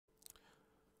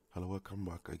Hello, welcome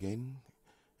back again.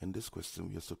 In this question,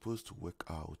 we are supposed to work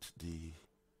out the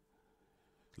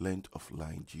length of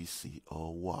line GC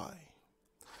or Y,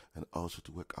 and also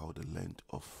to work out the length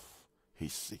of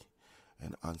HC,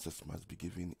 and answers must be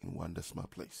given in one decimal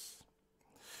place.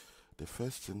 The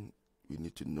first thing we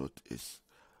need to note is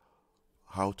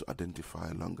how to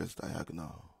identify longest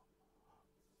diagonal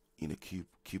in a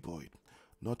cuboid.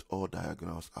 Not all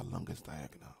diagonals are longest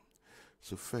diagonal.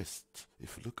 So first,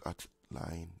 if you look at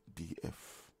line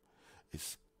DF,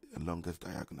 it's a longest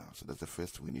diagonal. So that's the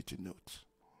first we need to note.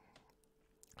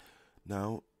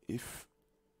 Now, if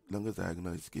longest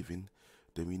diagonal is given,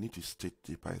 then we need to state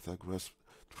the Pythagoras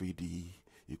 3D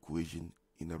equation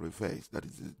in a reverse. That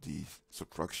is the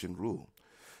subtraction rule.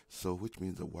 So which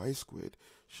means the y squared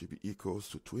should be equals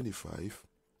to 25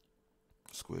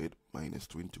 squared minus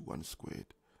 21 squared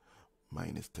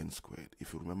minus 10 squared.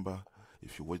 If you remember,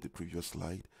 if you watch the previous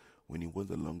slide, when you want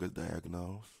the longest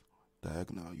diagonal,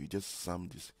 you just sum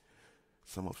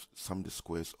the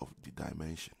squares of the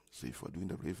dimension. So if we're doing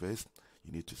the reverse,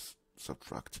 you need to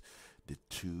subtract the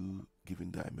two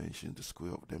given dimensions, the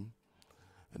square of them,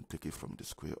 and take it from the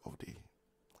square of the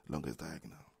longest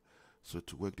diagonal. So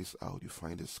to work this out, you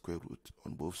find the square root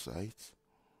on both sides,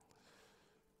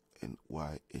 and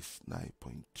y is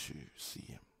 9.2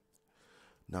 cm.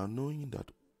 Now, knowing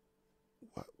that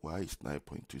y is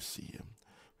 9.2 cm,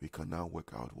 we can now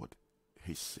work out what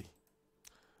HC.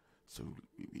 So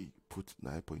we put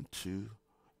 9.2 in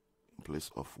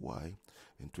place of y,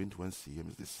 and 21 cm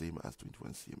is the same as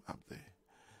 21 cm up there.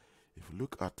 If you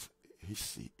look at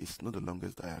HC, it's not the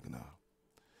longest diagonal.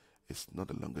 It's not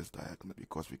the longest diagonal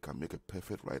because we can make a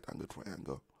perfect right angle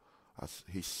triangle as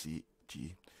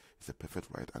HCG is a perfect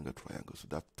right angle triangle. So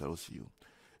that tells you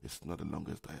it's not the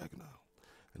longest diagonal.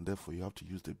 And therefore you have to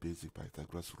use the basic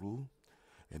Pythagoras rule,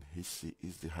 and HC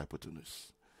is the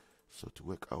hypotenuse. So to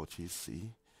work out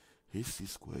HC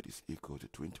squared is equal to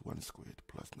 21 squared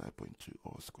plus 9.2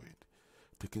 all squared.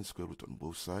 Taking square root on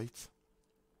both sides,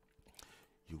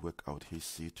 you work out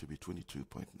HC to be 22.9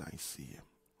 cm.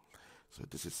 So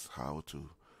this is how to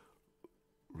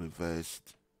reverse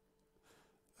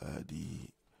the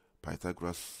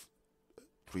Pythagoras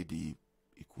 3D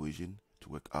equation to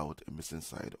work out a missing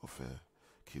side of a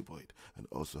cuboid, and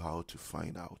also how to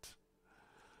find out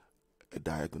a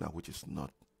diagonal which is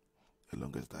not a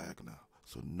longest diagonal.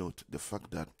 So note the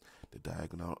fact that the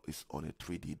diagonal is on a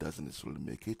 3D doesn't necessarily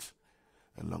make it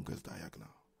a longest diagonal.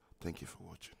 Thank you for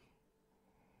watching.